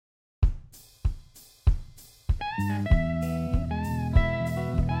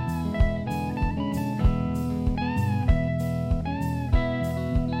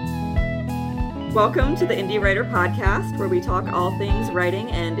Welcome to the Indie Writer Podcast, where we talk all things writing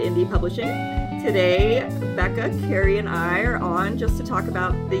and indie publishing. Today, Becca, Carrie, and I are on just to talk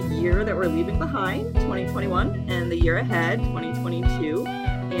about the year that we're leaving behind, 2021, and the year ahead, 2022,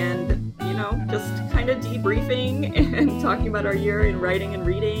 and, just kind of debriefing and talking about our year in writing and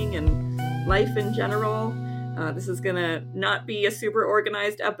reading and life in general. This is going to not be a super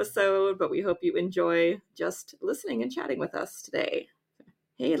organized episode, but we hope you enjoy just listening and chatting with us today.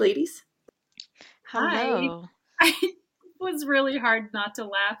 Hey, ladies. Hello. Hi. It was really hard not to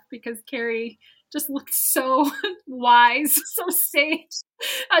laugh because Carrie just looked so wise, so sage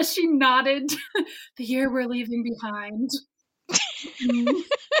as she nodded. The year we're leaving behind.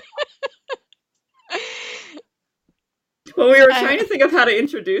 Well, we were trying to think of how to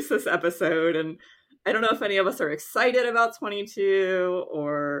introduce this episode, and I don't know if any of us are excited about 22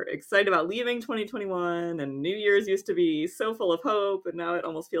 or excited about leaving 2021, and New Year's used to be so full of hope, and now it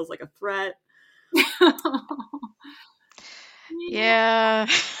almost feels like a threat. Yeah.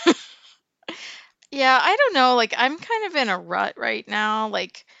 Yeah, I don't know. I'm kind of in a rut right now.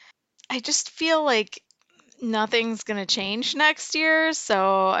 I just feel like nothing's going to change next year.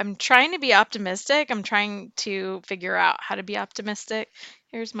 So I'm trying to be optimistic. I'm trying to figure out how to be optimistic.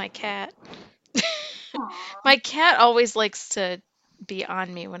 Here's my cat. My cat always likes to be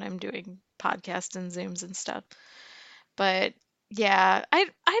on me when I'm doing podcasts and Zooms and stuff. But yeah, I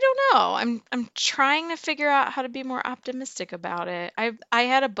don't know. I'm trying to figure out how to be more optimistic about it. I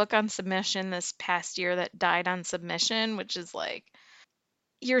had a book on submission this past year that died on submission, which is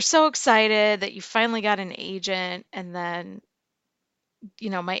you're so excited that you finally got an agent, and then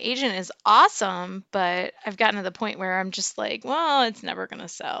my agent is awesome, but I've gotten to the point where I'm just well, it's never going to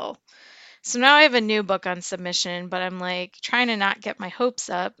sell. So now I have a new book on submission, but I'm trying to not get my hopes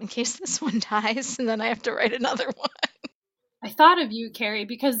up in case this one dies and then I have to write another one. I thought of you, Carrie,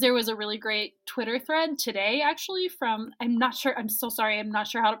 because there was a really great Twitter thread today, actually, from, I'm so sorry, I'm not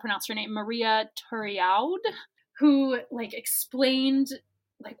sure how to pronounce her name, Maria Turiaud, who explained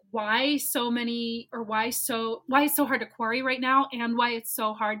why it's so hard to quarry right now, and why it's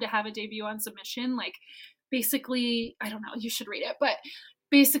so hard to have a debut on submission. Basically, I don't know, you should read it, but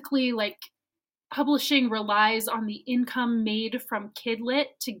basically publishing relies on the income made from Kidlit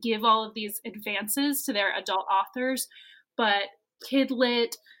to give all of these advances to their adult authors. But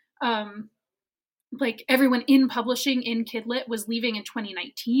Kidlit, everyone in publishing in Kidlit was leaving in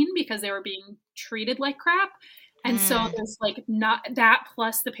 2019 because they were being treated like crap. And so there's not that,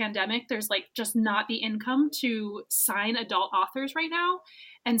 plus the pandemic, there's just not the income to sign adult authors right now.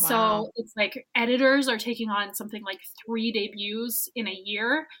 And Wow. So it's editors are taking on something 3 debuts in a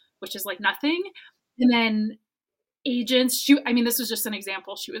year, which is nothing. And then agents, this was just an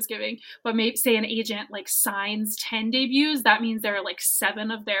example she was giving, but maybe say an agent signs 10 debuts, that means there are 7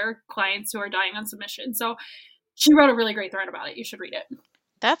 of their clients who are dying on submission. So she wrote a really great thread about it. You should read it.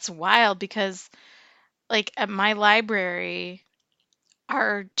 That's wild because at my library,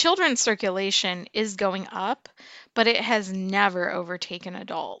 our children's circulation is going up, but it has never overtaken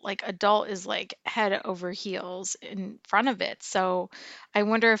adult. Adult is head over heels in front of it. So I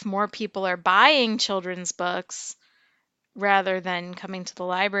wonder if more people are buying children's books rather than coming to the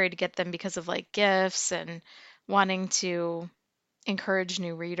library to get them because of gifts and wanting to encourage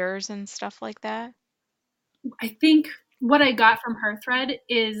new readers and stuff like that. I think what I got from her thread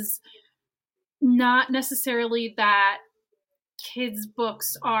is not necessarily that kids'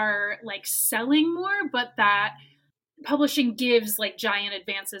 books are selling more, but that publishing gives giant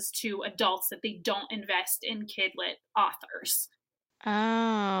advances to adults that they don't invest in Kidlit authors.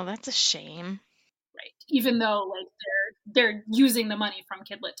 Oh, that's a shame. Right. Even though they're using the money from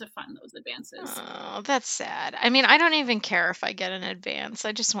Kidlit to fund those advances. Oh, that's sad. I don't even care if I get an advance.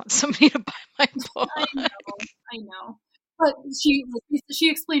 I just want somebody to buy my book. I know. But she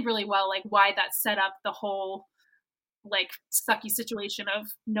explained really well why that set up the whole sucky situation of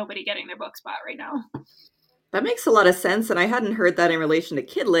nobody getting their books bought right now. That makes a lot of sense, and I hadn't heard that in relation to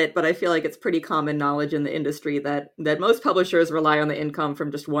Kidlit, but I feel like it's pretty common knowledge in the industry that most publishers rely on the income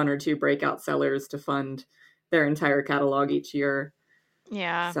from just 1 or 2 breakout sellers to fund their entire catalog each year.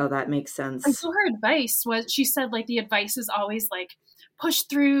 Yeah. So that makes sense. And so her advice was, she said the advice is always push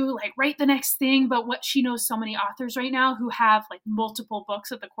through, write the next thing. But what she knows so many authors right now who have multiple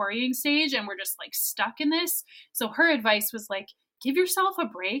books at the quarrying stage, and we're just stuck in this. So her advice was give yourself a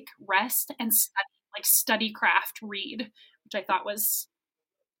break, rest, and study craft, read, which I thought was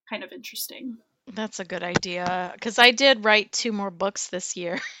kind of interesting. That's a good idea, because I did write 2 more books this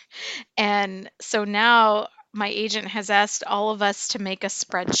year. And so now my agent has asked all of us to make a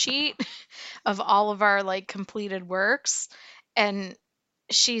spreadsheet of all of our like completed works. And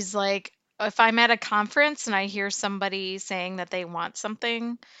she's like, if I'm at a conference and I hear somebody saying that they want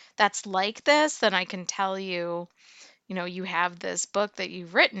something that's like this, then I can tell you, you have this book that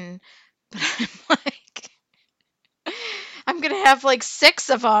you've written. But I'm like, I'm going to have like 6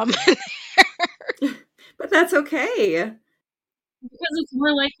 of them. But that's okay. Because it's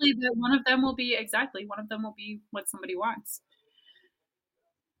more likely that one of them will be what somebody wants.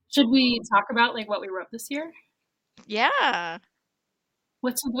 Should we talk about like what we wrote this year? Yeah.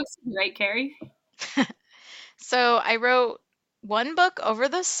 What two books did you write, Carrie? So I wrote one book over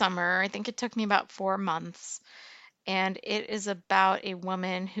the summer. I think it took me about 4 months. And it is about a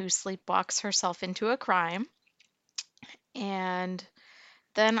woman who sleepwalks herself into a crime. And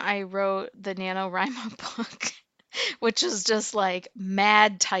then I wrote the NaNoWriMo book, which is just like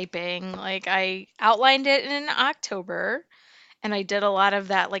mad typing. Like I outlined it in October and I did a lot of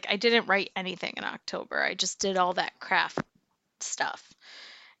that. Like I didn't write anything in October. I just did all that craft stuff.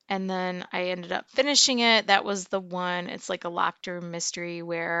 And then I ended up finishing it. That was the one. It's like a locked room mystery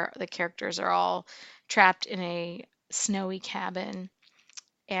where the characters are all trapped in a snowy cabin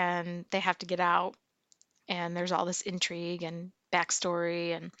and they have to get out. And there's all this intrigue and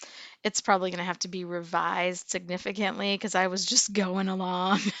backstory, and it's probably going to have to be revised significantly because I was just going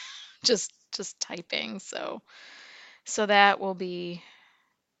along, just typing. So that will be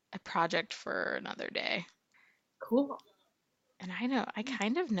a project for another day. Cool. And I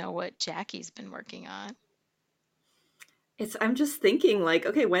kind of know what Jackie's been working on. I'm just thinking like,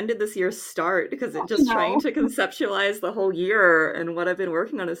 okay, when did this year start? Because trying to conceptualize the whole year and what I've been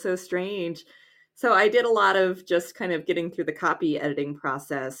working on is so strange. So I did a lot of just kind of getting through the copy editing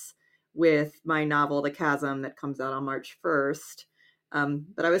process with my novel, The Chasm, that comes out on March 1st.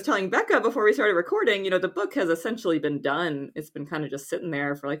 But I was telling Becca before we started recording, the book has essentially been done. It's been kind of just sitting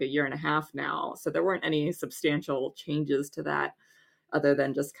there for like a year and a half now. So there weren't any substantial changes to that other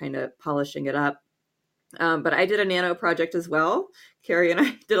than just kind of polishing it up. But I did a nano project as well. Carrie and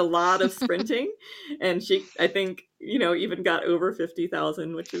I did a lot of sprinting, and she, I think, even got over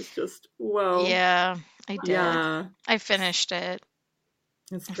 50,000, which is just, whoa. Yeah, I did. Yeah. I finished it.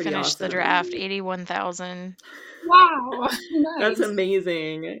 It's I pretty finished awesome. the draft, 81,000. Wow. Nice. That's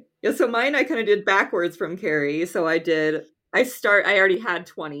amazing. Yeah, so mine I kind of did backwards from Carrie. So I already had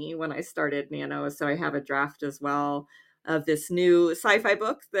 20 when I started Nano, so I have a draft as well of this new sci-fi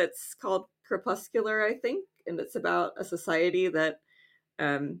book that's called Crepuscular, I think, and it's about a society that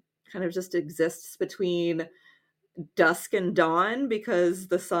kind of just exists between dusk and dawn because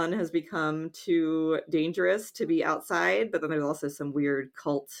the sun has become too dangerous to be outside, but then there's also some weird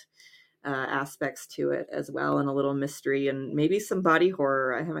cult aspects to it as well, and a little mystery and maybe some body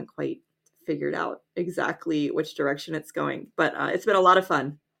horror. I haven't quite figured out exactly which direction it's going, but it's been a lot of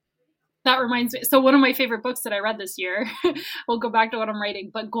fun. That reminds me. So one of my favorite books that I read this year, we'll go back to what I'm writing,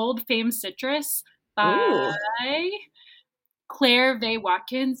 but Gold Famed Citrus by Claire V.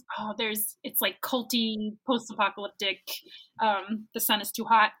 Watkins. Oh, it's like culty, post-apocalyptic. The sun is too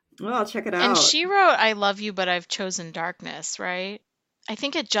hot. Well, I'll check it out. And she wrote I Love You, But I've Chosen Darkness, right? I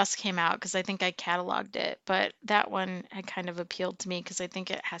think it just came out because I think I cataloged it, but that one had kind of appealed to me because I think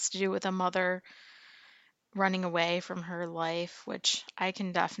it has to do with a mother running away from her life, which I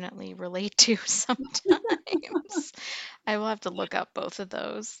can definitely relate to sometimes. I will have to look up both of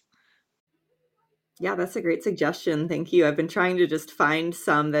those. Yeah, that's a great suggestion. Thank you. I've been trying to just find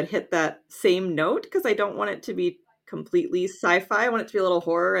some that hit that same note because I don't want it to be completely sci-fi. I want it to be a little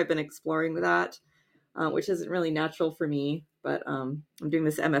horror. I've been exploring that, which isn't really natural for me, but I'm doing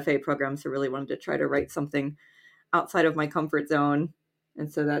this MFA program, so really wanted to try to write something outside of my comfort zone. And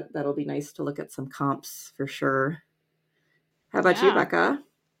so that'll be nice to look at some comps for sure. How about you, Becca?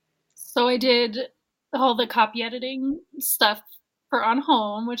 So I did all the copy editing stuff for On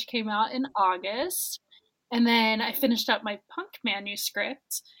Home, which came out in August. And then I finished up my punk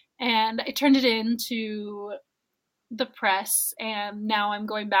manuscript and I turned it into the press. And now I'm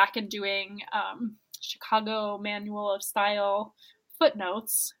going back and doing Chicago Manual of Style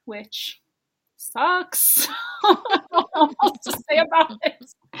footnotes, which sucks. What else to say about it?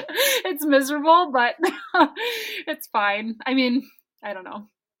 It's miserable, but it's fine. I mean, I don't know.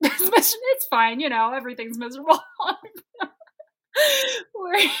 It's fine, everything's miserable.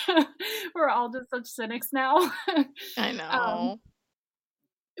 We're all just such cynics now. I know.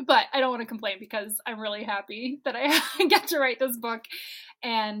 But I don't want to complain because I'm really happy that I get to write this book.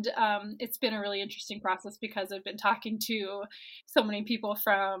 And it's been a really interesting process because I've been talking to so many people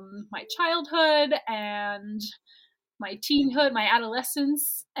from my childhood and my teenhood, my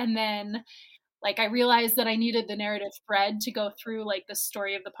adolescence, and then Like I realized that I needed the narrative thread to go through like the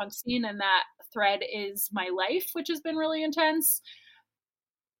story of the punk scene, and that thread is my life, which has been really intense.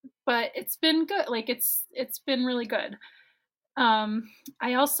 But it's been good. Like it's been really good. I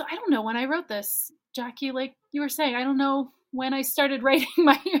don't know when I wrote this, Jackie, like you were saying, I don't know when I started writing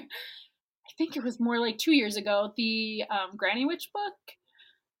my I think it was more like 2 years ago, the Granny Witch book.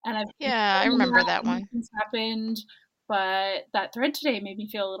 And I've been Yeah, I writing remember that that and one. nothing's happened. But that thread today made me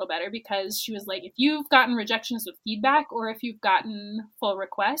feel a little better because she was like, if you've gotten rejections with feedback or if you've gotten full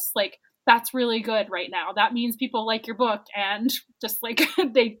requests, like that's really good right now. That means people like your book and just like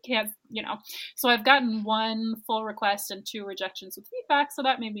they can't, you know. So I've gotten 1 full request and 2 rejections with feedback. So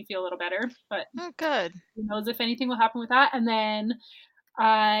that made me feel a little better. But Oh, good. who knows if anything will happen with that. And then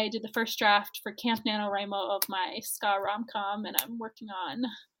I did the first draft for Camp NaNoWriMo of my ska rom-com, and I'm working on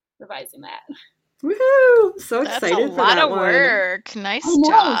revising that. Woohoo! So That's a excited for lot that of one. work. I Nice know, so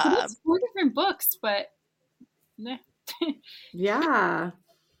job. that's 4 different books, but Yeah.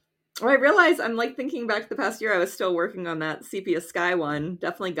 Well, I realize I'm like thinking back to the past year, I was still working on that Sepia Sky one.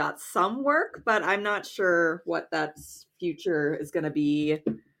 Definitely got some work, but I'm not sure what that future is going to be.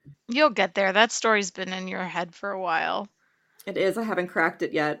 You'll get there. That story's been in your head for a while. It is. I haven't cracked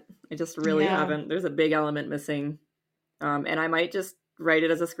it yet. I just really Yeah. haven't. There's a big element missing. And I might just write it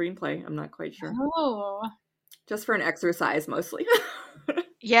as a screenplay. I'm not quite sure. oh, Just for an exercise, mostly.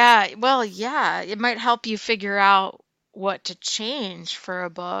 Yeah, well, yeah, it might help you figure out what to change for a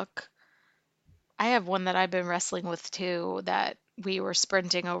book. I have one that I've been wrestling with too that we were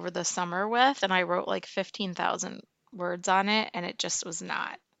sprinting over the summer with, and I wrote like 15,000 words on it, and it just was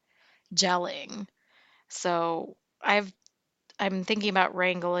not gelling. So I'm thinking about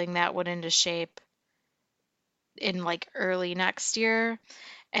wrangling that one into shape in like early next year.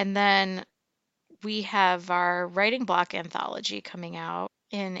 And then we have our writing block anthology coming out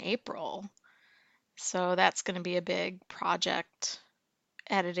in April. So that's going to be a big project,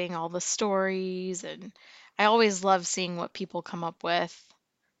 editing all the stories, and I always love seeing what people come up with.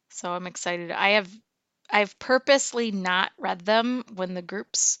 So I'm excited. I've purposely not read them when the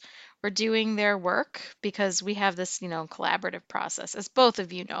groups were doing their work because we have this, collaborative process, as both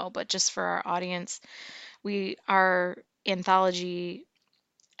of you know, but just for our audience, our anthology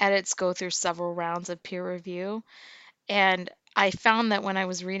edits go through several rounds of peer review. And I found that when I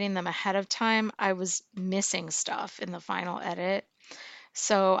was reading them ahead of time, I was missing stuff in the final edit.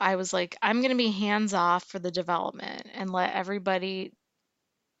 So I was like, I'm going to be hands off for the development and let everybody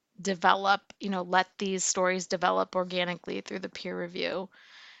develop, let these stories develop organically through the peer review.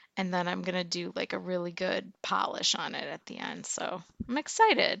 And then I'm going to do like a really good polish on it at the end. So I'm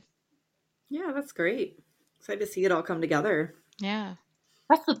excited. Yeah, that's great. Excited to see it all come together. Yeah.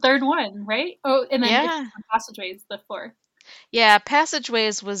 that's the 3rd one, right? Oh, and then Yeah. Passageways, the 4th. Yeah,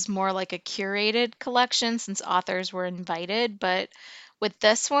 Passageways was more like a curated collection since authors were invited, but with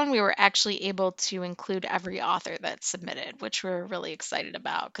this one, we were actually able to include every author that submitted, which we're really excited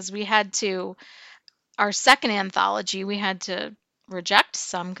about because our second anthology, we had to reject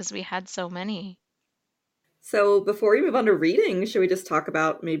some because we had so many. So before we move on to reading, should we just talk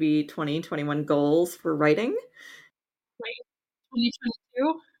about maybe 2021 goals for writing? Wait,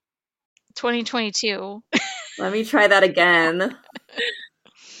 2022? 2022. Let me try that again.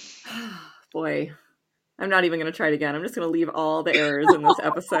 Boy, I'm not even going to try it again. I'm just going to leave all the errors in this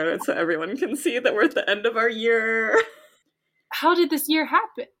episode so everyone can see that we're at the end of our year. How did this year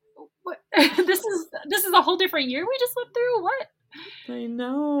happen? What? This is a whole different year we just went through. What? I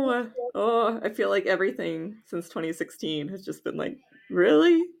know. Oh, I feel like everything since 2016 has just been like,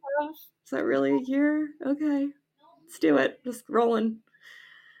 really? Is that really a year? Okay, let's do it. Just rolling.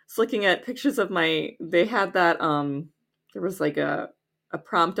 Just looking at pictures of they had that, there was like a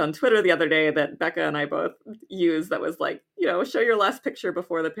prompt on Twitter the other day that Becca and I both used that was like, show your last picture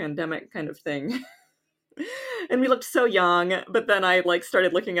before the pandemic kind of thing. And we looked so young, but then I like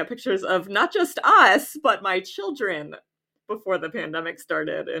started looking at pictures of not just us, but my children before the pandemic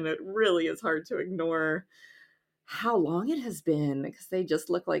started, and it really is hard to ignore how long it has been because they just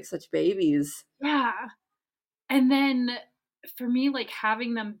look like such babies. Yeah. And then for me, like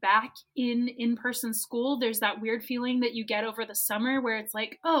having them back in-person school, there's that weird feeling that you get over the summer where it's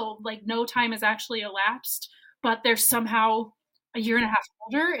like, oh, like no time has actually elapsed, but they're somehow a year and a half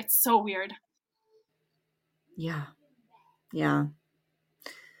older. It's so weird. Yeah. Yeah.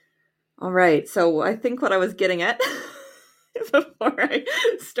 All right. So I think what I was getting at before I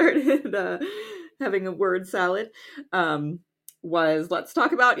started having a word salad was let's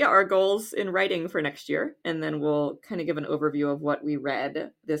talk about our goals in writing for next year, and then we'll kind of give an overview of what we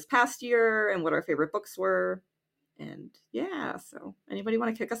read this past year and what our favorite books were. And yeah, so anybody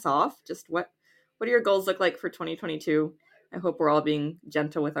want to kick us off? Just what what do your goals look like for 2022? I hope we're all being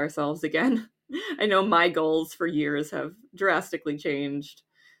gentle with ourselves again. I know my goals for years have drastically changed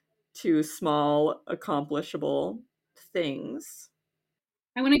to small, accomplishable things.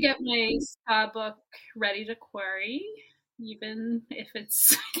 I want to get my book ready to query, even if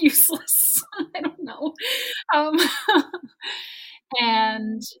it's useless. I don't know. Um,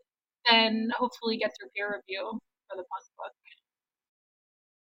 and then hopefully get through peer review for the fun book.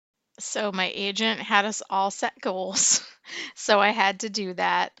 So my agent had us all set goals. So I had to do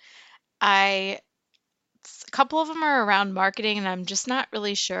that. A couple of them are around marketing, and I'm just not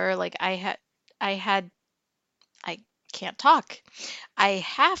really sure. Like I can't talk. I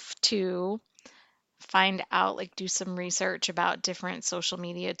have to find out, like, do some research about different social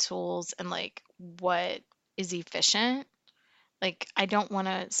media tools and like what is efficient. Like, I don't want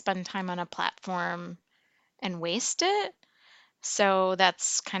to spend time on a platform and waste it. So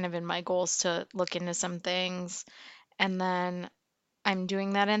that's kind of in my goals to look into some things. And then I'm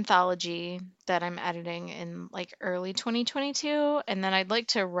doing that anthology that I'm editing in like early 2022. And then I'd like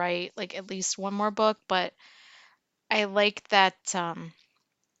to write like at least one more book, but I like that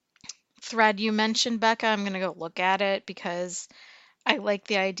thread you mentioned, Becca. I'm going to go look at it because I like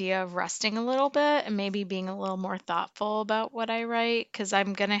the idea of resting a little bit and maybe being a little more thoughtful about what I write, because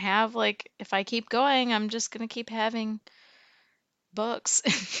I'm going to have, like, if I keep going, I'm just going to keep having books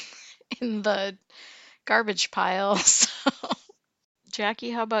in the garbage pile. So,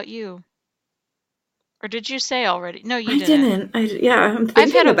 Jackie, how about you? Or did you say already? No, you didn't. I'm I've had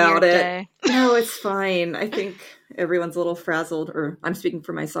thinking a about weird it. day. No, it's fine. I think everyone's a little frazzled, or I'm speaking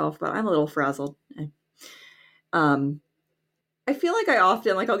for myself, but I'm a little frazzled. I feel like I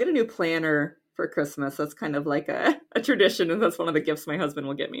often, like, I'll get a new planner for Christmas. That's kind of like a tradition, and that's one of the gifts my husband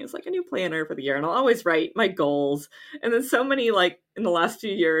will get me, is like a new planner for the year, and I'll always write my goals. And then so many, like, in the last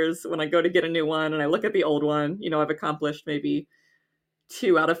few years, when I go to get a new one and I look at the old one, you know, I've accomplished maybe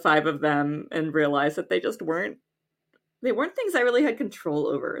 2 out of 5 of them and realize that they weren't things I really had control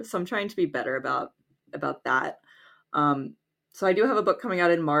over. So I'm trying to be better about that. So I do have a book coming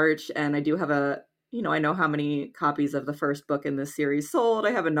out in March, and I do have I know how many copies of the first book in this series sold.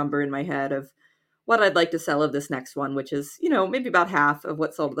 I have a number in my head of what I'd like to sell of this next one, which is, maybe about half of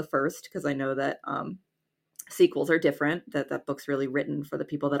what sold the first, because I know that sequels are different, that book's really written for the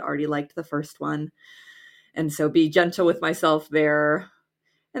people that already liked the first one. And so be gentle with myself there.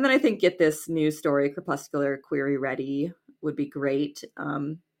 And then I think get this new story, Crepuscular Query, ready would be great.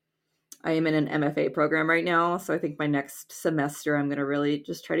 I am in an MFA program right now, so I think my next semester I'm going to really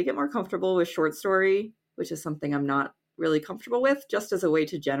just try to get more comfortable with short story, which is something I'm not really comfortable with, just as a way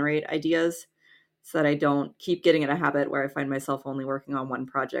to generate ideas so that I don't keep getting in a habit where I find myself only working on one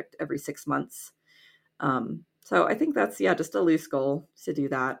project every 6 months. So I think that's, just a loose goal to do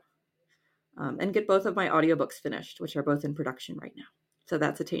that. And get both of my audiobooks finished, which are both in production right now. So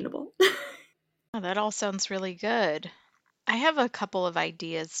that's attainable. Oh, that all sounds really good. I have a couple of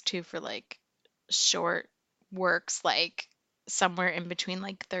ideas too for like short works, like somewhere in between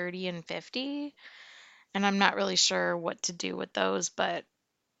like 30 and 50. And I'm not really sure what to do with those, but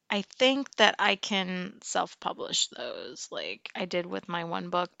I think that I can self-publish those like I did with my one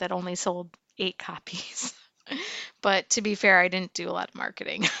book that only sold 8 copies. But to be fair, I didn't do a lot of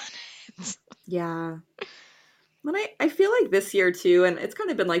marketing on it. Yeah. And I feel like this year too, and it's kind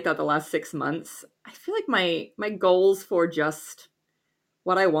of been like that the last 6 months, I feel like my goals for just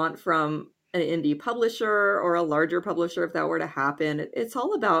what I want from an indie publisher or a larger publisher, if that were to happen, it's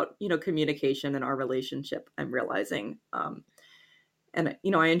all about, communication and our relationship, I'm realizing. And,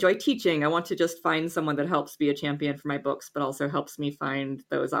 I enjoy teaching. I want to just find someone that helps be a champion for my books, but also helps me find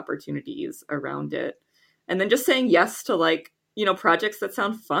those opportunities around it. And then just saying yes to, like, projects that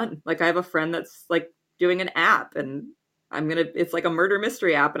sound fun. Like, I have a friend that's like doing an app, and it's like a murder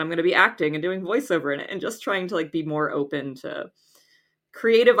mystery app, and I'm going to be acting and doing voiceover in it, and just trying to like be more open to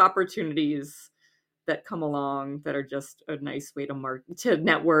creative opportunities that come along that are just a nice way to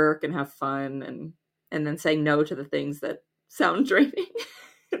network and have fun, and then saying no to the things that sound draining.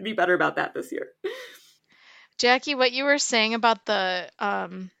 Be better about that this year. Jackie, what you were saying about the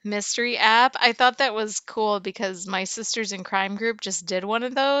mystery app, I thought that was cool because my Sisters in Crime group just did one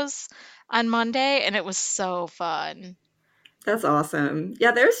of those on Monday, and it was so fun. That's awesome.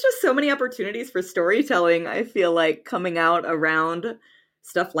 Yeah, there's just so many opportunities for storytelling, I feel like, coming out around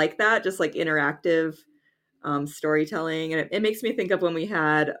stuff like that, just like interactive storytelling. And it makes me think of when we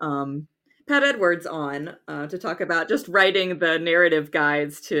had Pat Edwards on to talk about just writing the narrative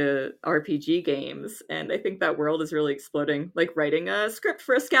guides to RPG games. And I think that world is really exploding. Like writing a script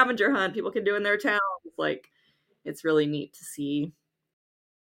for a scavenger hunt people can do in their towns. Like, it's really neat to see.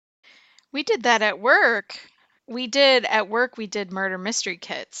 We did that at work. We did murder mystery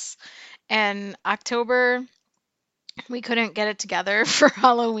kits. And October, we couldn't get it together for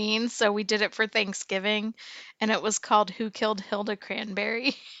Halloween, so we did it for Thanksgiving, and it was called Who Killed Hilda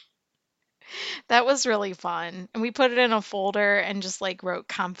Cranberry. That was really fun. And we put it in a folder and just like wrote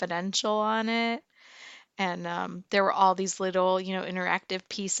confidential on it. And there were all these little, interactive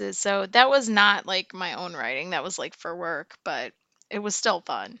pieces. So that was not like my own writing, that was like for work, but it was still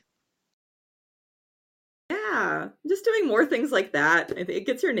fun. Yeah, just doing more things like that. I think it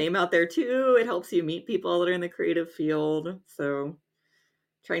gets your name out there too. It helps you meet people that are in the creative field. So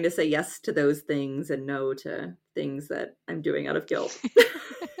trying to say yes to those things and no to things that I'm doing out of guilt.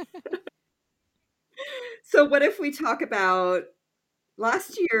 So what if we talk about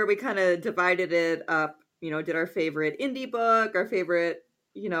last year we kind of divided it up, did our favorite indie book, our favorite,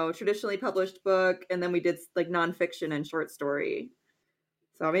 traditionally published book, and then we did like nonfiction and short story.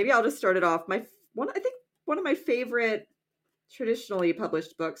 So maybe I'll just start it off. I think one of my favorite traditionally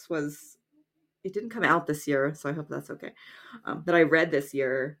published books was, it didn't come out this year, so I hope that's okay, that I read this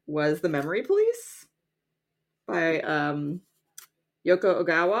year was The Memory Police by Yoko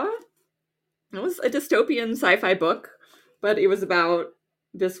Ogawa. It was a dystopian sci-fi book, but it was about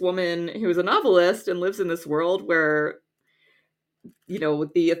this woman who is a novelist and lives in this world where,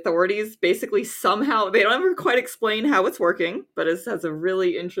 the authorities basically somehow, they don't ever quite explain how it's working, but it has a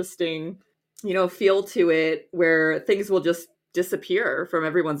really interesting, feel to it where things will just disappear from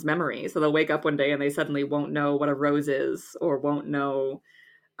everyone's memory. So they'll wake up one day and they suddenly won't know what a rose is, or won't know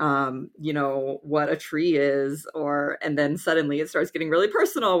what a tree is, and then suddenly it starts getting really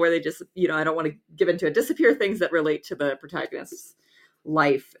personal where they just, I don't want to give into it, disappear things that relate to the protagonist's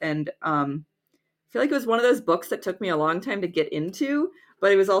life. And I feel like it was one of those books that took me a long time to get into,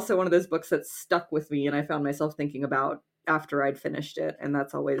 but it was also one of those books that stuck with me and I found myself thinking about after I'd finished it. And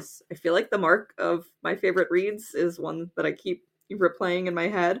that's always, I feel like, the mark of my favorite reads is one that I keep replaying in my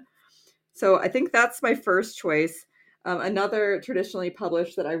head. So I think that's my first choice. Another traditionally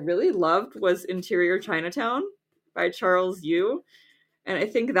published that I really loved was Interior Chinatown by Charles Yu. And I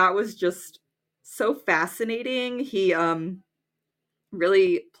think that was just so fascinating. He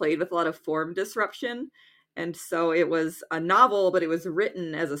really played with a lot of form disruption. And so it was a novel, but it was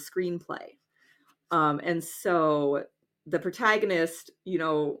written as a screenplay. And so the protagonist,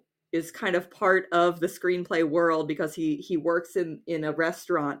 is kind of part of the screenplay world because he works in a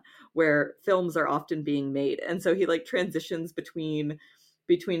restaurant where films are often being made. And so he like transitions between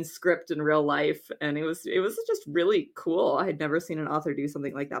script and real life. And it was just really cool. I had never seen an author do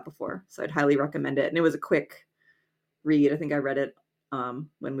something like that before. So I'd highly recommend it. And it was a quick read. I think I read it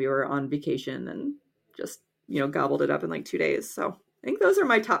when we were on vacation and just, gobbled it up in like 2 days. So I think those are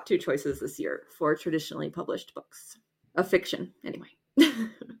my top two choices this year for traditionally published books of fiction, anyway.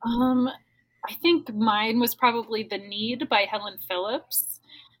 I think mine was probably The Need by Helen Phillips.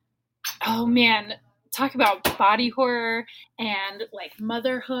 Oh man, talk about body horror and like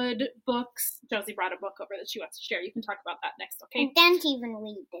motherhood books. Josie brought a book over that she wants to share. You can talk about that next, okay? I don't even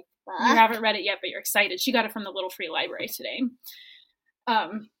read this book. You haven't read it yet, but you're excited. She got it from the Little Free Library today.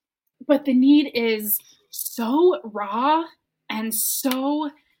 But The Need is so raw and so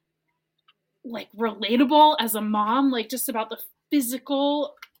like relatable as a mom, like just about the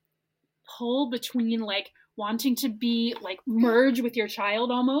physical pull between like wanting to be like merge with your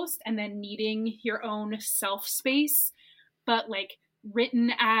child almost and then needing your own self space, but like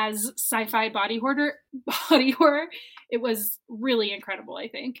written as sci-fi body horror. It was really incredible, I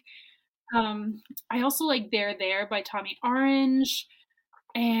think. I also like There by Tommy Orange,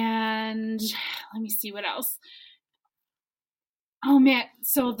 and let me see what else. Oh man,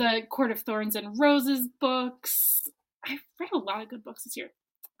 so the Court of Thorns and Roses books. I've read a lot of good books this year.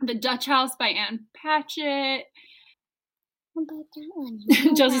 The Dutch House by Anne Patchett. What about that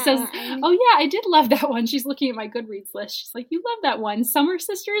one? Josie says, oh yeah, I did love that one. She's looking at my Goodreads list. She's like, you love that one. Summer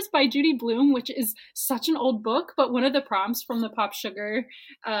Sisters by Judy Blume, which is such an old book, but one of the prompts from the Pop Sugar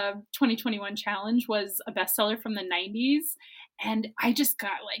 2021 challenge was a bestseller from the 90s. And I just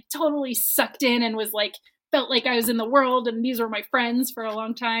got like totally sucked in and was like, felt like I was in the world and these were my friends for a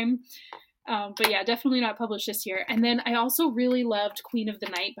long time. But yeah, definitely not published this year. And then I also really loved Queen of the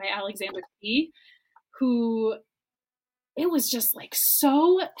Night by Alexander P., who it was just like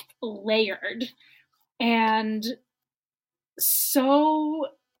so layered and so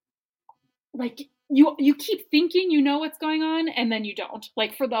like you keep thinking you know what's going on and then you don't,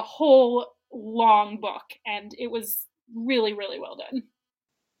 like for the whole long book. And it was really, really well done.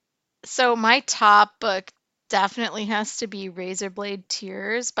 So my top book definitely has to be Razorblade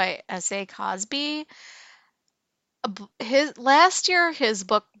Tears by S.A. Cosby. his last year, his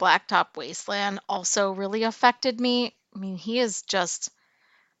book Blacktop Wasteland also really affected me. I mean, he's just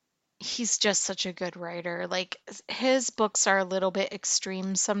such a good writer. Like his books are a little bit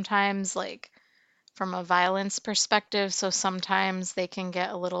extreme sometimes, like from a violence perspective, so sometimes they can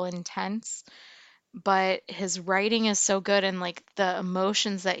get a little intense. But his writing is so good, and like the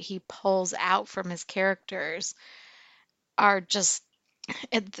emotions that he pulls out from his characters are just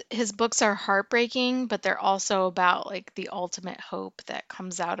his books are heartbreaking, but they're also about like the ultimate hope that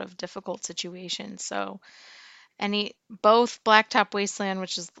comes out of difficult situations. So, both Blacktop Wasteland,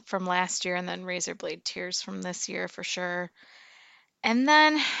 which is from last year, and then Razorblade Tears from this year for sure. And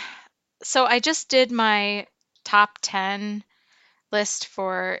then, so I just did my top 10 list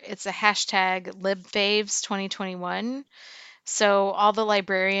for it's a hashtag LibFaves 2021. So all the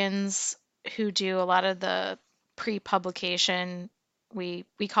librarians who do a lot of the pre-publication, we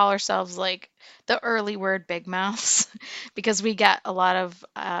call ourselves like the early word big mouths because we get a lot of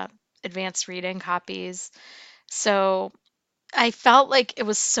advanced reading copies. So I felt like it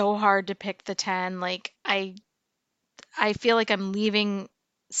was so hard to pick the 10. Like I feel like I'm leaving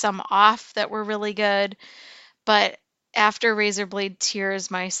some off that were really good, but after Razorblade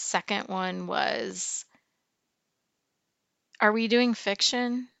Tears, my second one was, are we doing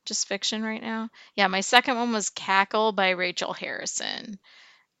fiction? Just fiction right now? Yeah, my second one was Cackle by Rachel Harrison.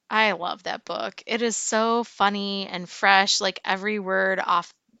 I love that book. It is so funny and fresh. Like every word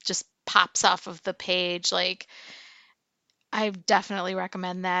off just pops off of the page. Like I definitely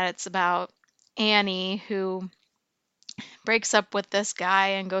recommend that. It's about Annie who breaks up with this guy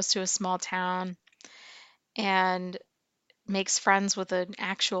and goes to a small town and makes friends with an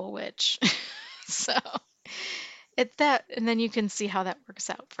actual witch. So and then you can see how that works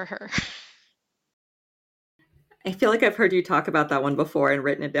out for her. I feel like I've heard you talk about that one before and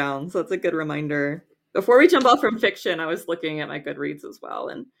written it down, so it's a good reminder. Before we jump off from fiction, I was looking at my Goodreads as well,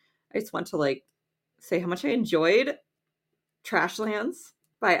 and I just want to like say how much I enjoyed Trashlands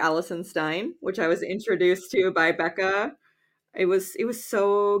by Alison Stein, which I was introduced to by Becca. It was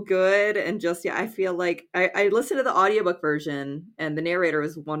so good, and just I feel like I listened to the audiobook version and the narrator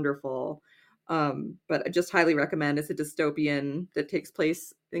was wonderful. But I just highly recommend. It's a dystopian that takes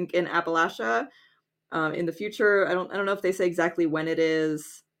place in Appalachia in the future. I don't know if they say exactly when it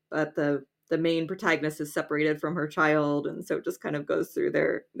is, but the main protagonist is separated from her child, and so it just kind of goes through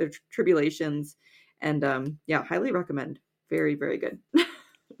their tribulations. And yeah, highly recommend. Very, very good.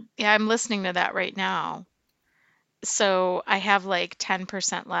 Yeah, I'm listening to that right now. So I have like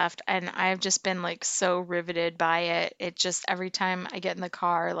 10% left, and I've just been like so riveted by it. It just every time I get in the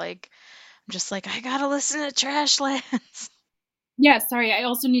car, like I'm just like, I gotta listen to Trashlands. Yeah, sorry. I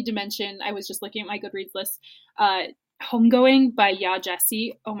also need to mention, I was just looking at my Goodreads list. Homegoing by Ya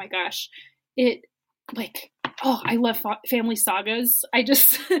Jesse. Oh my gosh. It, like, oh, I love family sagas. I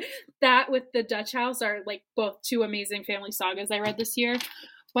just, that with The Dutch House are like both two amazing family sagas I read this year.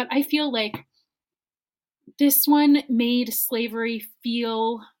 But I feel like this one made slavery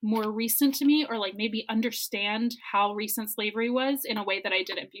feel more recent to me, or like maybe understand how recent slavery was in a way that I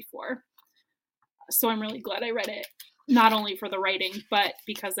didn't before. So I'm really glad I read it, not only for the writing, but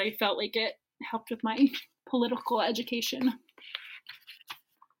because I felt like it helped with my political education.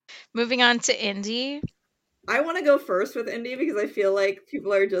 Moving on to indie. I want to go first with indie because I feel like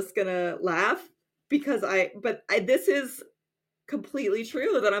people are just gonna laugh because this is completely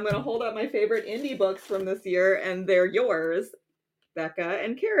true that I'm gonna hold up my favorite indie books from this year, and they're yours, Becca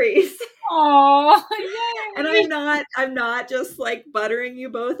and Carrie's. Aww, and I'm not just like buttering you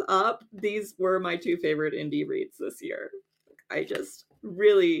both up. These were my two favorite indie reads this year. I just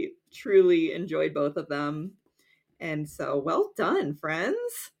really, truly enjoyed both of them. And so well done,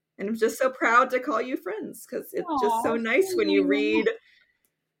 friends. And I'm just so proud to call you friends because it's just so nice when you read,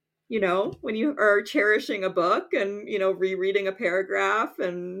 when you are cherishing a book and, rereading a paragraph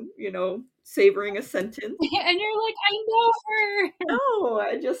and, savoring a sentence. And you're like, I know her. No,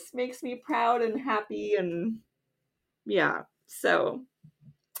 it just makes me proud and happy. And yeah. So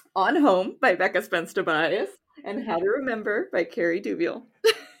On Home by Becca Spence Tobias and How to Remember by Carrie Duviel.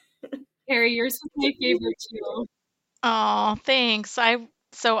 Carrie, yours is my favorite too. Oh, thanks. I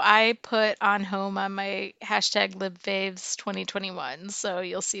put On Home on my hashtag LibFaves 2021, so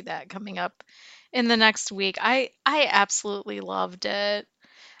you'll see that coming up in the next week. I absolutely loved it.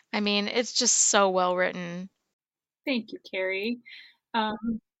 I mean, it's just so well written. Thank you, Carrie.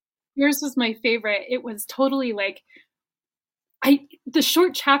 Yours was my favorite. It was totally like the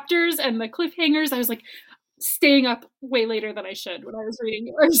short chapters and the cliffhangers. I was like staying up way later than I should when I was reading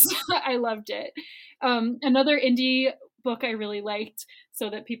yours. I loved it. Another indie book I really liked, so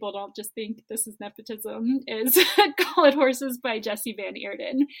that people don't just think this is nepotism, is Call It Horses by Jessie Van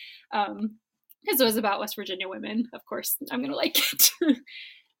Eerden. Because it was about West Virginia women. Of course, I'm going to like it.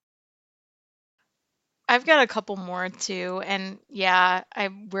 I've got a couple more too, and yeah,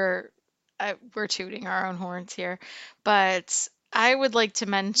 we're tooting our own horns here, but I would like to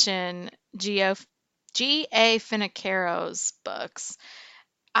mention G.A. Finocchiaro's books.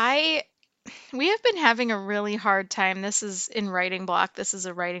 I We have been having a really hard time. This is in writing block. This is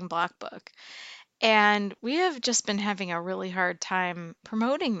a writing block book. And we have just been having a really hard time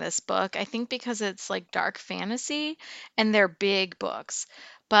promoting this book. I think because it's like dark fantasy and they're big books.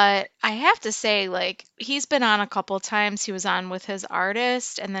 But I have to say, like, he's been on a couple times. He was on with his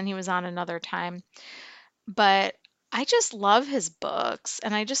artist and then he was on another time. But I just love his books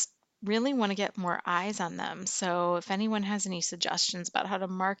and I just really want to get more eyes on them. So if anyone has any suggestions about how to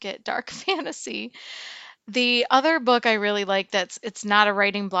market dark fantasy, the other book I really like it's not a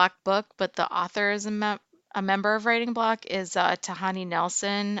writing block book, but the author is a member of writing block is Tahani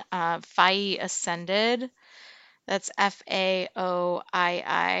Nelson, Faii Ascended. That's Faoii.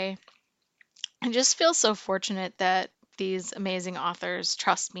 I just feel so fortunate that these amazing authors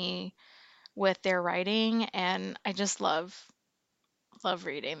trust me with their writing, and I just love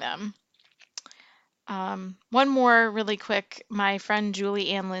reading them. One more really quick. My friend Julie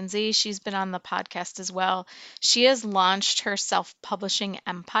Ann Lindsay, she's been on the podcast as well. She has launched her self-publishing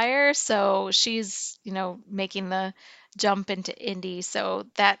empire, so she's, making the jump into indie. So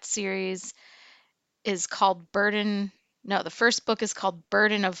that series is called the first book is called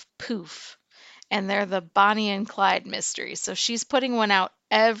Burden of Poof, and they're the Bonnie and Clyde mystery. So she's putting one out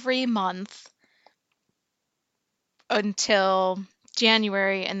every month until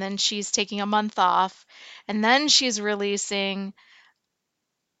January, and then she's taking a month off, and then she's going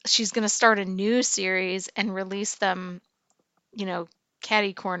to start a new series and release them,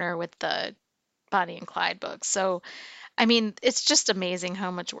 catty corner with the Bonnie and Clyde books. So, I mean, it's just amazing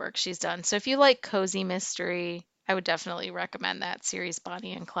how much work she's done. So if you like cozy mystery, I would definitely recommend that series,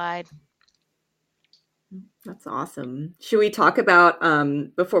 Bonnie and Clyde. That's awesome. Should we talk about,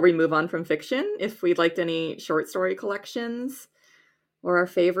 before we move on from fiction, if we liked any short story collections or our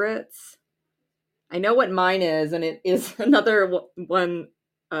favorites? I know what mine is, and it is another one,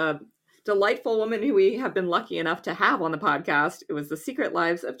 delightful woman who we have been lucky enough to have on the podcast. It was The Secret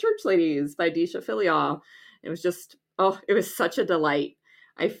Lives of Church Ladies by Deesha Philyaw. It was just, it was such a delight.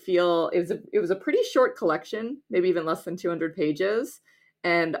 I feel it was a pretty short collection, maybe even less than 200 pages.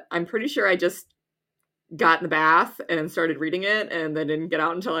 And I'm pretty sure I just got in the bath and started reading it and then didn't get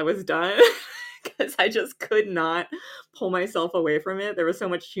out until I was done because I just could not pull myself away from it. There was so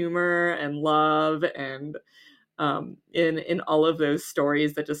much humor and love and in all of those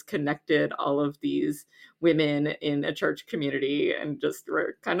stories that just connected all of these women in a church community and just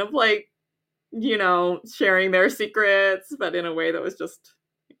were kind of like, sharing their secrets, but in a way that was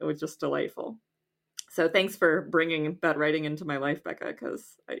just delightful. So thanks for bringing that writing into my life, Becca,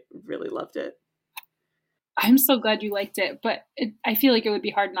 because I really loved it. I'm so glad you liked it, but I feel like it would be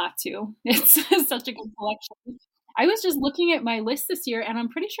hard not to. It's such a good collection. I was just looking at my list this year, and I'm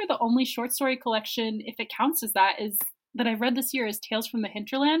pretty sure the only short story collection, if it counts as that, that I've read this year is Tales from the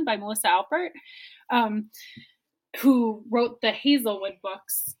Hinterland by Melissa Alpert, who wrote the Hazelwood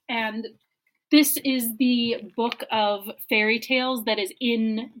books. And this is the book of fairy tales that is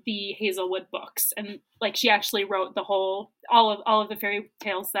in the Hazelwood books. And like she actually wrote all of the fairy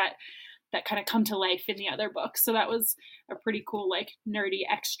tales that kind of come to life in the other books. So that was a pretty cool, like, nerdy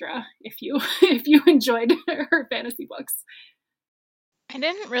extra if you enjoyed her fantasy books. I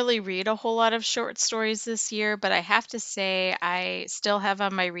didn't really read a whole lot of short stories this year, but I have to say I still have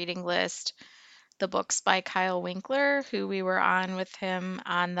on my reading list the books by Kyle Winkler, who we were on with him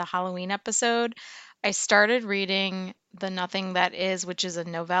on the Halloween episode. I started reading The Nothing That Is, which is a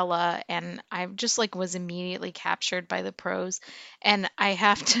novella, and I just was immediately captured by the prose. And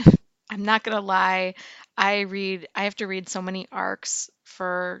I'm not going to lie, I have to read so many arcs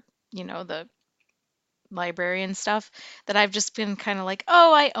for, the library stuff that I've just been kind of like,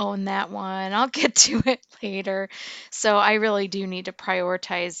 oh, I own that one. I'll get to it later. So I really do need to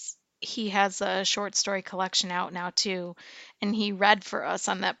prioritize. He has a short story collection out now too, and he read for us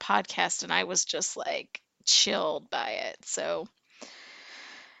on that podcast, and I was just chilled by it. So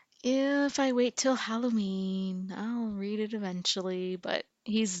if I wait till Halloween, I'll read it eventually, but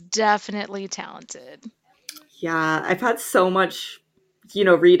he's definitely talented. Yeah, I've had so much,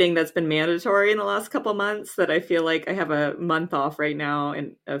 reading that's been mandatory in the last couple months that I feel like I have a month off right now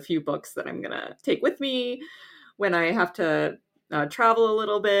and a few books that I'm going to take with me when I have to travel a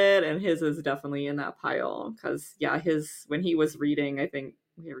little bit, and his is definitely in that pile because when he was reading, I think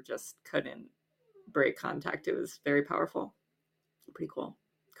we just couldn't break contact. It was very powerful. Pretty cool.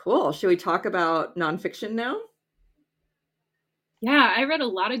 Should we talk about nonfiction now? Yeah, I read a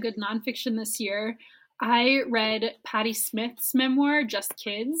lot of good nonfiction this year. I read Patti Smith's memoir, Just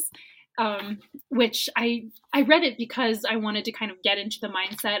Kids, which I read it because I wanted to kind of get into the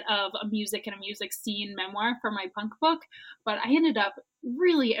mindset of a music and a music scene memoir for my punk book, but I ended up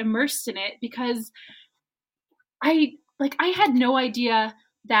really immersed in it because I had no idea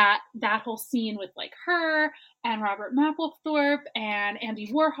that whole scene with like her and Robert Mapplethorpe and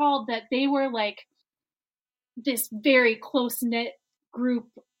Andy Warhol, that they were like this very close-knit group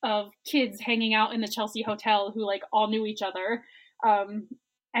of kids hanging out in the Chelsea Hotel who like all knew each other,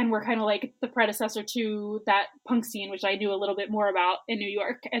 and were kind of like the predecessor to that punk scene, which I knew a little bit more about in New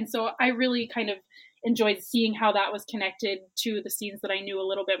York. And so I really kind of enjoyed seeing how that was connected to the scenes that I knew a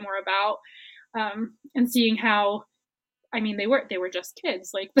little bit more about, and seeing how, I mean, they were just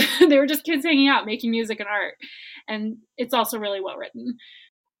kids, like they were just kids hanging out, making music and art. And it's also really well written.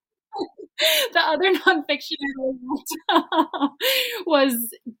 The other nonfiction I read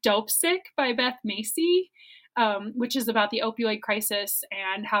was Dope Sick by Beth Macy, which is about the opioid crisis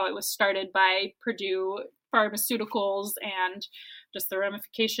and how it was started by Purdue Pharmaceuticals and just the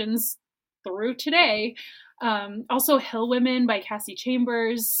ramifications through today. Also Hill Women by Cassie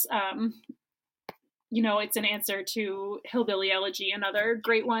Chambers. It's an answer to Hillbilly Elegy, another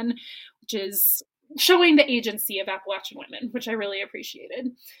great one, which is showing the agency of Appalachian women, which I really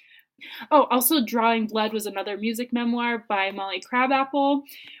appreciated. Oh, also Drawing Blood was another music memoir by Molly Crabapple,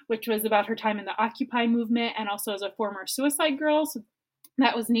 which was about her time in the Occupy movement and also as a former suicide girl. So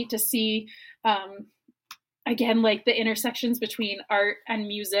that was neat to see. Again, like the intersections between art and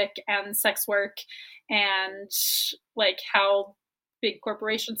music and sex work, and like how big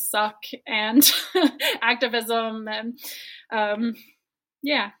corporations suck and activism, and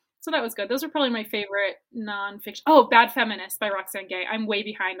so that was good. Those are probably my favorite nonfiction. Oh, Bad Feminist by Roxane Gay. I'm way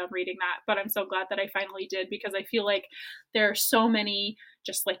behind on reading that, but I'm so glad that I finally did, because I feel like there are so many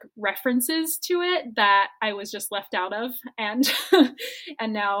just like references to it that I was just left out of, and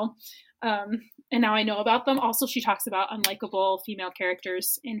and now I know about them. Also, she talks about unlikable female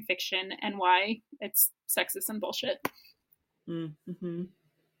characters in fiction and why it's sexist and bullshit. Mm-hmm.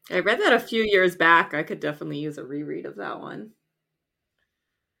 I read that a few years back. I could definitely use a reread of that one.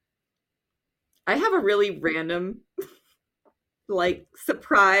 I have a really random, like,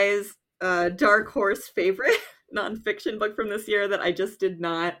 surprise, dark horse favorite nonfiction book from this year that I just did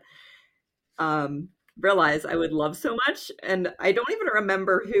not realize I would love so much. And I don't even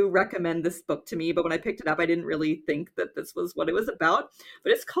remember who recommended this book to me, but when I picked it up, I didn't really think that this was what it was about.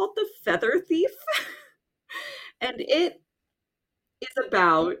 But it's called The Feather Thief. And it is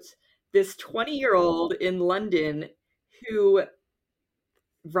about this 20-year-old in London who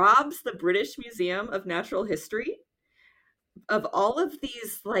robs the British Museum of Natural History of all of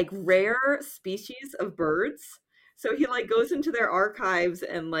these like rare species of birds. So he like goes into their archives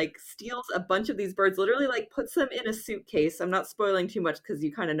and like steals a bunch of these birds, literally like puts them in a suitcase. I'm not spoiling too much because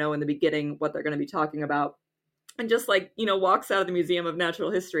you kind of know in the beginning what they're going to be talking about, and just like, walks out of the Museum of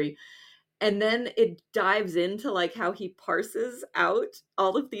Natural History. And then it dives into like how he parses out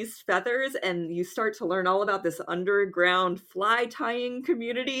all of these feathers, and you start to learn all about this underground fly tying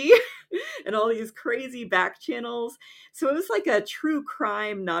community and all these crazy back channels. So it was like a true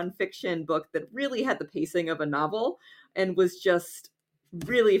crime nonfiction book that really had the pacing of a novel and was just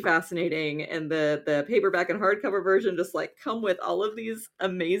really fascinating. And the paperback and hardcover version just like come with all of these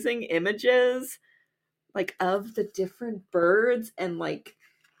amazing images like of the different birds, and like,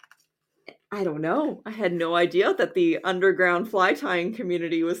 I don't know. I had no idea that the underground fly tying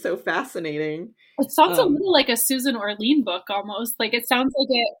community was so fascinating. It sounds a little like a Susan Orlean book almost. Like it sounds like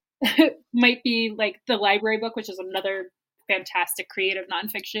it might be like The Library Book, which is another fantastic creative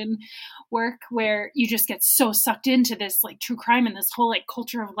nonfiction work where you just get so sucked into this like true crime and this whole like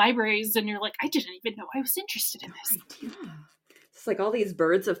culture of libraries, and you're like, I didn't even know I was interested in this. Yeah. It's like all these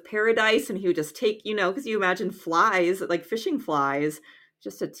birds of paradise, and he would just take, because you imagine flies, like fishing flies,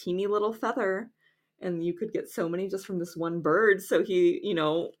 just a teeny little feather, and you could get so many just from this one bird. So he,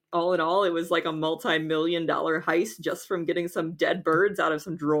 all in all, it was like a multi-million-dollar heist just from getting some dead birds out of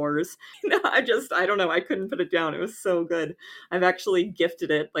some drawers. I don't know. I couldn't put it down. It was so good. I've actually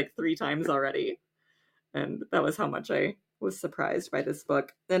gifted it like 3 times already. And that was how much I was surprised by this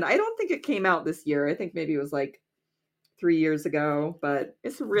book. And I don't think it came out this year. I think maybe it was like 3 years ago, but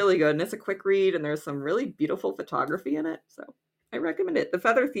it's really good. And it's a quick read, and there's some really beautiful photography in it. So I recommend it. The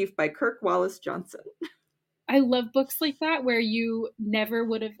Feather Thief by Kirk Wallace Johnson. I love books like that where you never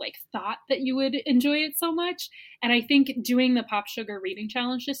would have like thought that you would enjoy it so much. And I think doing the Pop Sugar reading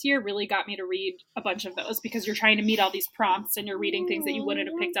challenge this year really got me to read a bunch of those, because you're trying to meet all these prompts and you're reading things that you wouldn't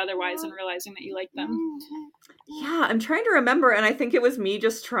have picked otherwise and realizing that you like them. Yeah, I'm trying to remember, and I think it was me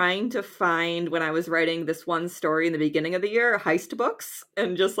just trying to find, when I was writing this one story in the beginning of the year, heist books,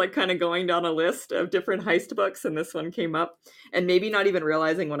 and just like kind of going down a list of different heist books, and this one came up, and maybe not even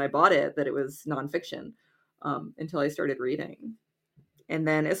realizing when I bought it that it was nonfiction until I started reading. And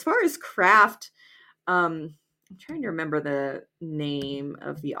then as far as craft, I'm trying to remember the name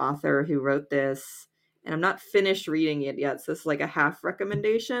of the author who wrote this, and I'm not finished reading it yet, so this is like a half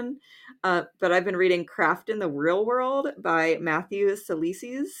recommendation. But I've been reading Craft in the Real World by Matthew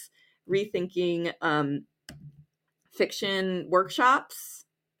Salesses, rethinking fiction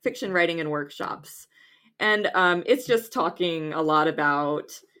writing and workshops. And it's just talking a lot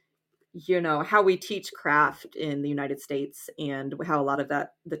about, how we teach craft in the United States, and how a lot of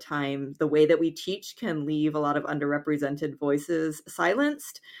the way that we teach can leave a lot of underrepresented voices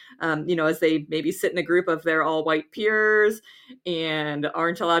silenced, as they maybe sit in a group of their all white peers and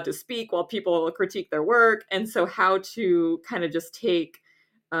aren't allowed to speak while people critique their work. And so how to kind of just take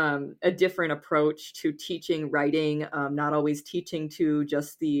a different approach to teaching writing, not always teaching to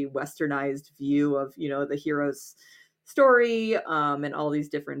just the westernized view of, the hero's story, and all these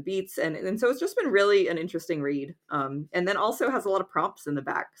different beats. And so it's just been really an interesting read. And then also has a lot of prompts in the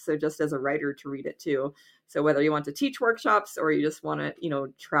back. So just as a writer to read it too. So whether you want to teach workshops or you just want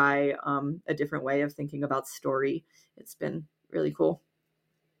to, try a different way of thinking about story, it's been really cool.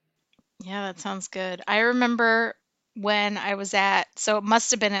 Yeah, that sounds good. I remember when I was so it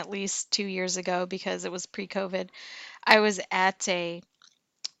must have been at least 2 years ago because it was pre-COVID. I was at a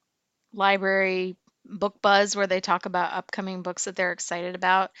library book buzz where they talk about upcoming books that they're excited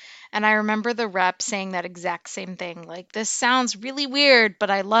about. And I remember the rep saying that exact same thing. Like, this sounds really weird, but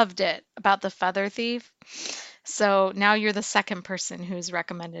I loved it, about the Feather Thief. So now you're the second person who's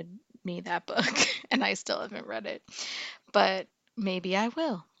recommended me that book, and I still haven't read it, but maybe I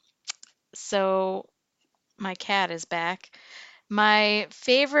will. So my cat is back. My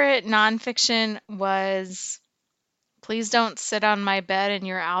favorite nonfiction was Please Don't Sit on My Bed in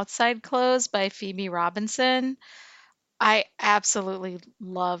Your Outside Clothes by Phoebe Robinson. I absolutely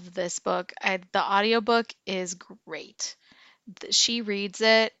love this book. The audiobook is great. She reads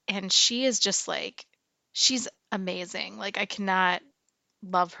it and she is just like, she's amazing. Like, I cannot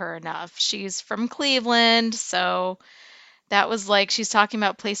love her enough. She's from Cleveland, so that was like, she's talking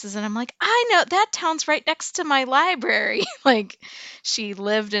about places, and I'm like, I know that town's right next to my library. Like, she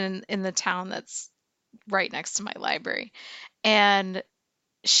lived in the town that's right next to my library. And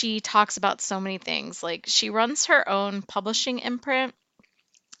she talks about so many things. Like, she runs her own publishing imprint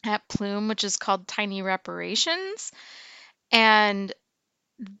at Plume, which is called Tiny Reparations. And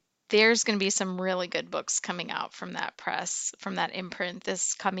there's going to be some really good books coming out from that press, from that imprint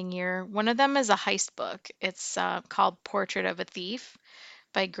this coming year. One of them is a heist book. It's called Portrait of a Thief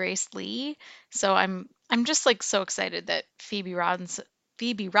by Grace Lee. So I'm just like so excited that Phoebe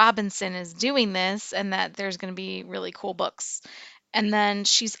Robinson is doing this, and that there's going to be really cool books. And then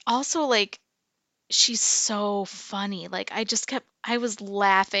she's also like, she's so funny. Like, I was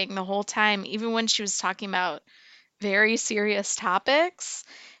laughing the whole time, even when she was talking about very serious topics.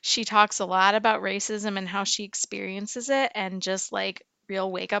 She talks a lot about racism and how she experiences it, and just like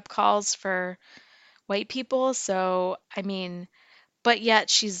real wake up calls for white people. So, I mean, but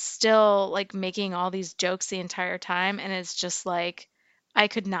yet she's still like making all these jokes the entire time. And it's just like, I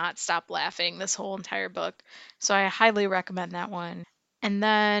could not stop laughing this whole entire book. So I highly recommend that one. And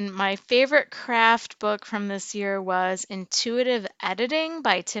then my favorite craft book from this year was Intuitive Editing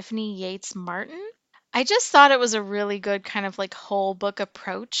by Tiffany Yates Martin. I just thought it was a really good kind of like whole book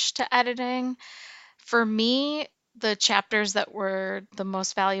approach to editing. For me, the chapters that were the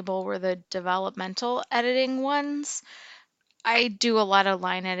most valuable were the developmental editing ones. I do a lot of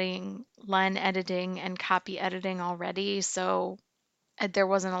line editing and copy editing already, so there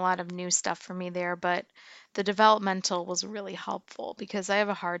wasn't a lot of new stuff for me there, but the developmental was really helpful because I have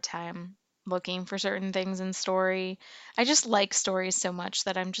a hard time looking for certain things in story. I just like stories so much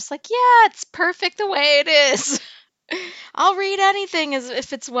that I'm just like, yeah, it's perfect the way it is. I'll read anything as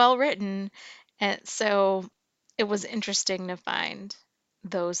if it's well written. And so it was interesting to find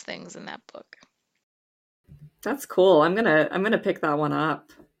those things in that book. That's cool. I'm gonna pick that one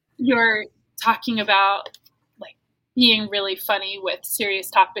up. You're talking about like being really funny with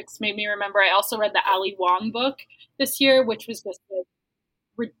serious topics made me remember I also read the Ali Wong book this year, which was just like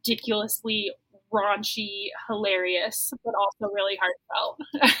ridiculously raunchy, hilarious, but also really heartfelt.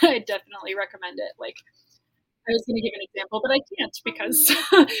 I definitely recommend it. Like, I was going to give an example, but I can't because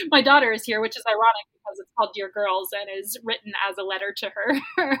my daughter is here, which is ironic because it's called Dear Girls and is written as a letter to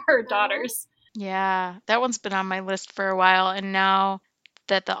her daughters. Yeah, that one's been on my list for a while, and now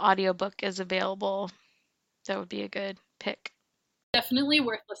that the audiobook is available, that would be a good pick. Definitely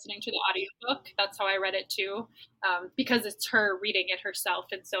worth listening to the audiobook. That's how I read it too, because it's her reading it herself,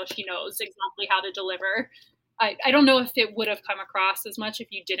 and so she knows exactly how to deliver. I don't know if it would have come across as much if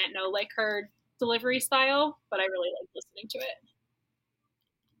you didn't know like her delivery style, but I really like listening to it.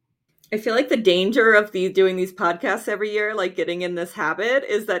 I feel like the danger of doing these podcasts every year, like getting in this habit,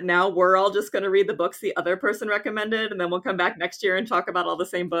 is that now we're all just going to read the books the other person recommended, and then we'll come back next year and talk about all the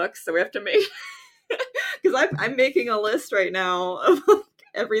same books. So we have to make, because I'm making a list right now of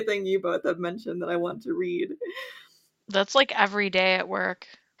everything you both have mentioned that I want to read. That's like every day at work.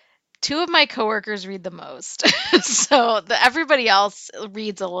 2 of my coworkers read the most. So everybody else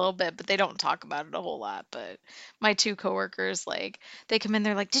reads a little bit, but they don't talk about it a whole lot. But my 2 coworkers, like, they come in,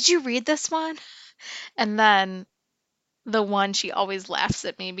 they're like, "Did you read this one?" And then the one, she always laughs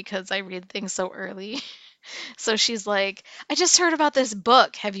at me because I read things so early. So she's like, "I just heard about this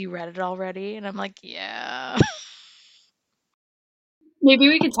book. Have you read it already?" And I'm like, "Yeah." Maybe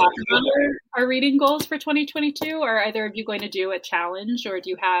we can talk about our reading goals for 2022. Are either of you going to do a challenge, or do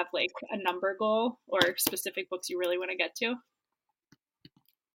you have like a number goal or specific books you really want to get to?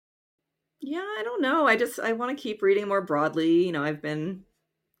 Yeah, I don't know. I want to keep reading more broadly. I've been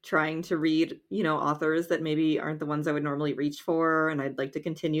trying to read, authors that maybe aren't the ones I would normally reach for, and I'd like to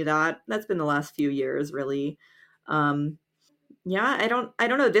continue that. That's been the last few years, really. Yeah, I don't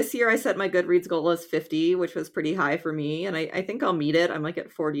know. This year I set my Goodreads goal as 50, which was pretty high for me, and I think I'll meet it. I'm like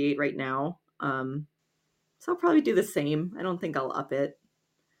at 48 right now. So I'll probably do the same. I don't think I'll up it.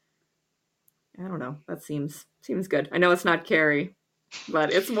 I don't know. That seems good. I know it's not Carrie,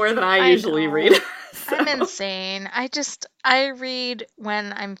 but it's more than I usually know. read. So. I'm insane. I read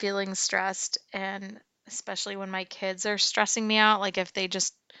when I'm feeling stressed, and especially when my kids are stressing me out, like if they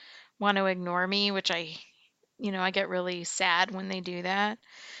just want to ignore me, which I get really sad when they do that.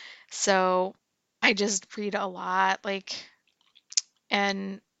 So I just read a lot, like,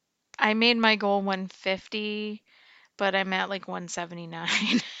 and I made my goal 150, but I'm at like 179.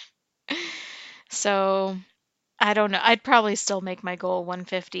 So I don't know. I'd probably still make my goal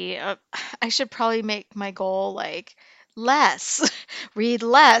 150. I should probably make my goal like less, read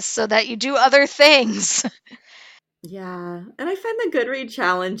less so that you do other things. Yeah. And I find the Goodread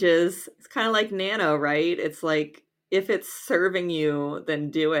challenges, it's kind of like Nano, right? It's like if it's serving you, then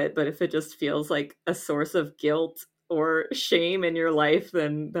do it. But if it just feels like a source of guilt or shame in your life,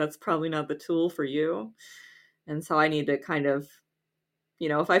 then that's probably not the tool for you. And so I need to kind of,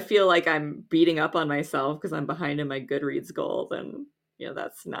 if I feel like I'm beating up on myself because I'm behind in my Goodreads goal, then,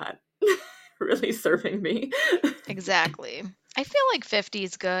 that's not really serving me. Exactly. I feel like 50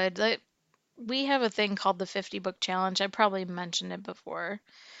 is good. Like, we have a thing called the 50 book challenge. I probably mentioned it before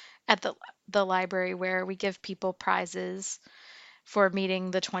at the library, where we give people prizes for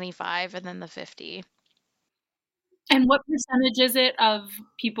meeting the 25 and then the 50. And what percentage is it of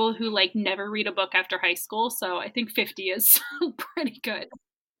people who like never read a book after high school? So I think 50 is pretty good.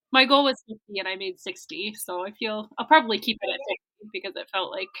 My goal was 50 and I made 60, so I feel I'll probably keep it at 50 because it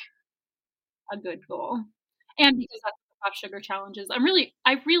felt like a good goal. And because that's what the Pop Sugar Challenge is.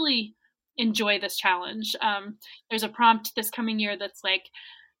 I really enjoy this challenge. There's a prompt this coming year that's like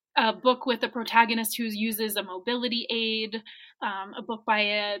a book with a protagonist who uses a mobility aid, a book by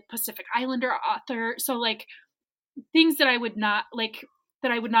a Pacific Islander author. So like things that I would not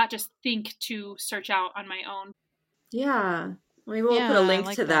just think to search out on my own. Yeah. We will Yeah, put a I link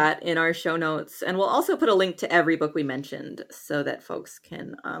like to that. that in our show notes. And we'll also put a link to every book we mentioned so that folks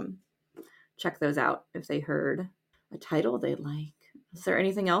can check those out if they heard a title they'd like. Is there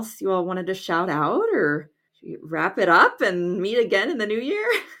anything else you all wanted to shout out, or should we wrap it up and meet again in the new year?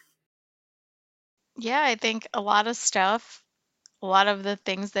 Yeah, I think a lot of stuff, a lot of the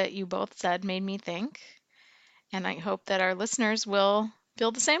things that you both said made me think, and I hope that our listeners will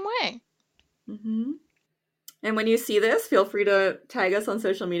feel the same way. Mm-hmm. And when you see this, feel free to tag us on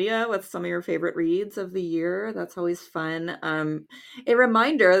social media with some of your favorite reads of the year. That's always fun. A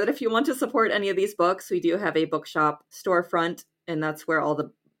reminder that if you want to support any of these books, we do have a bookshop storefront, and that's where all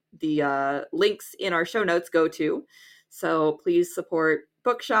the links in our show notes go to. So please support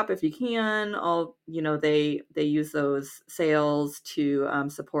Bookshop if you can. They use those sales to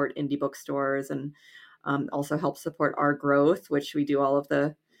support indie bookstores and also help support our growth, which we do all of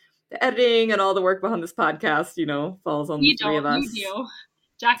the editing and all the work behind this podcast, falls on the three of us. You do.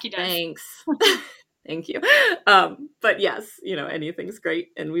 Jackie does. Thanks. Thank you. But yes, anything's great.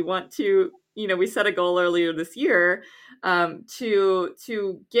 And we want to, we set a goal earlier this year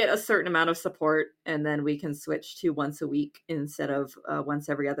to get a certain amount of support, and then we can switch to once a week instead of once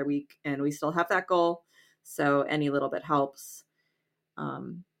every other week. And we still have that goal. So any little bit helps.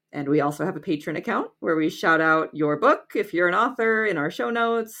 And we also have a Patreon account where we shout out your book if you're an author in our show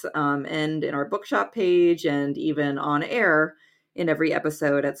notes, and in our bookshop page, and even on air in every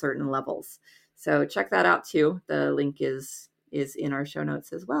episode at certain levels. So check that out too. The link is in our show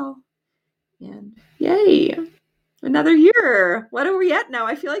notes as well. And yay, another year. What are we at now?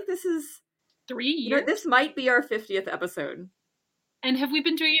 I feel like this is 3 years. This might be our 50th episode. And have we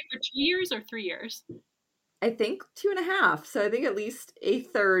been doing it for 2 years or 3 years? I think 2.5. So I think at least a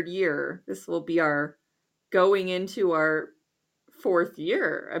third year. This will be our going into our 4th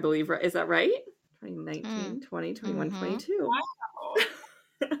year, I believe. Is that right? 2019, 20, 21, 22.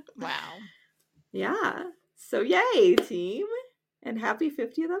 Wow. Wow. Yeah. So yay, team. And happy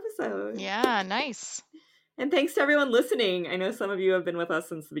 50th episode. Yeah, nice. And thanks to everyone listening. I know some of you have been with us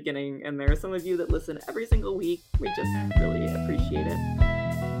since the beginning, and there are some of you that listen every single week. We just really appreciate it.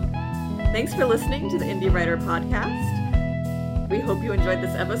 Thanks for listening to the Indie Writer Podcast. We hope you enjoyed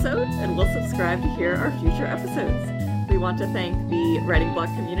this episode, and we'll subscribe to hear our future episodes. We want to thank the Writing Block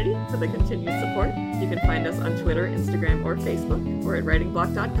community for the continued support. You can find us on Twitter, Instagram, or Facebook, or at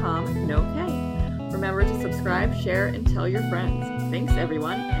writingblock.com. No K. Remember to subscribe, share, and tell your friends. Thanks,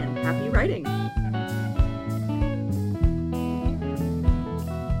 everyone, and happy writing!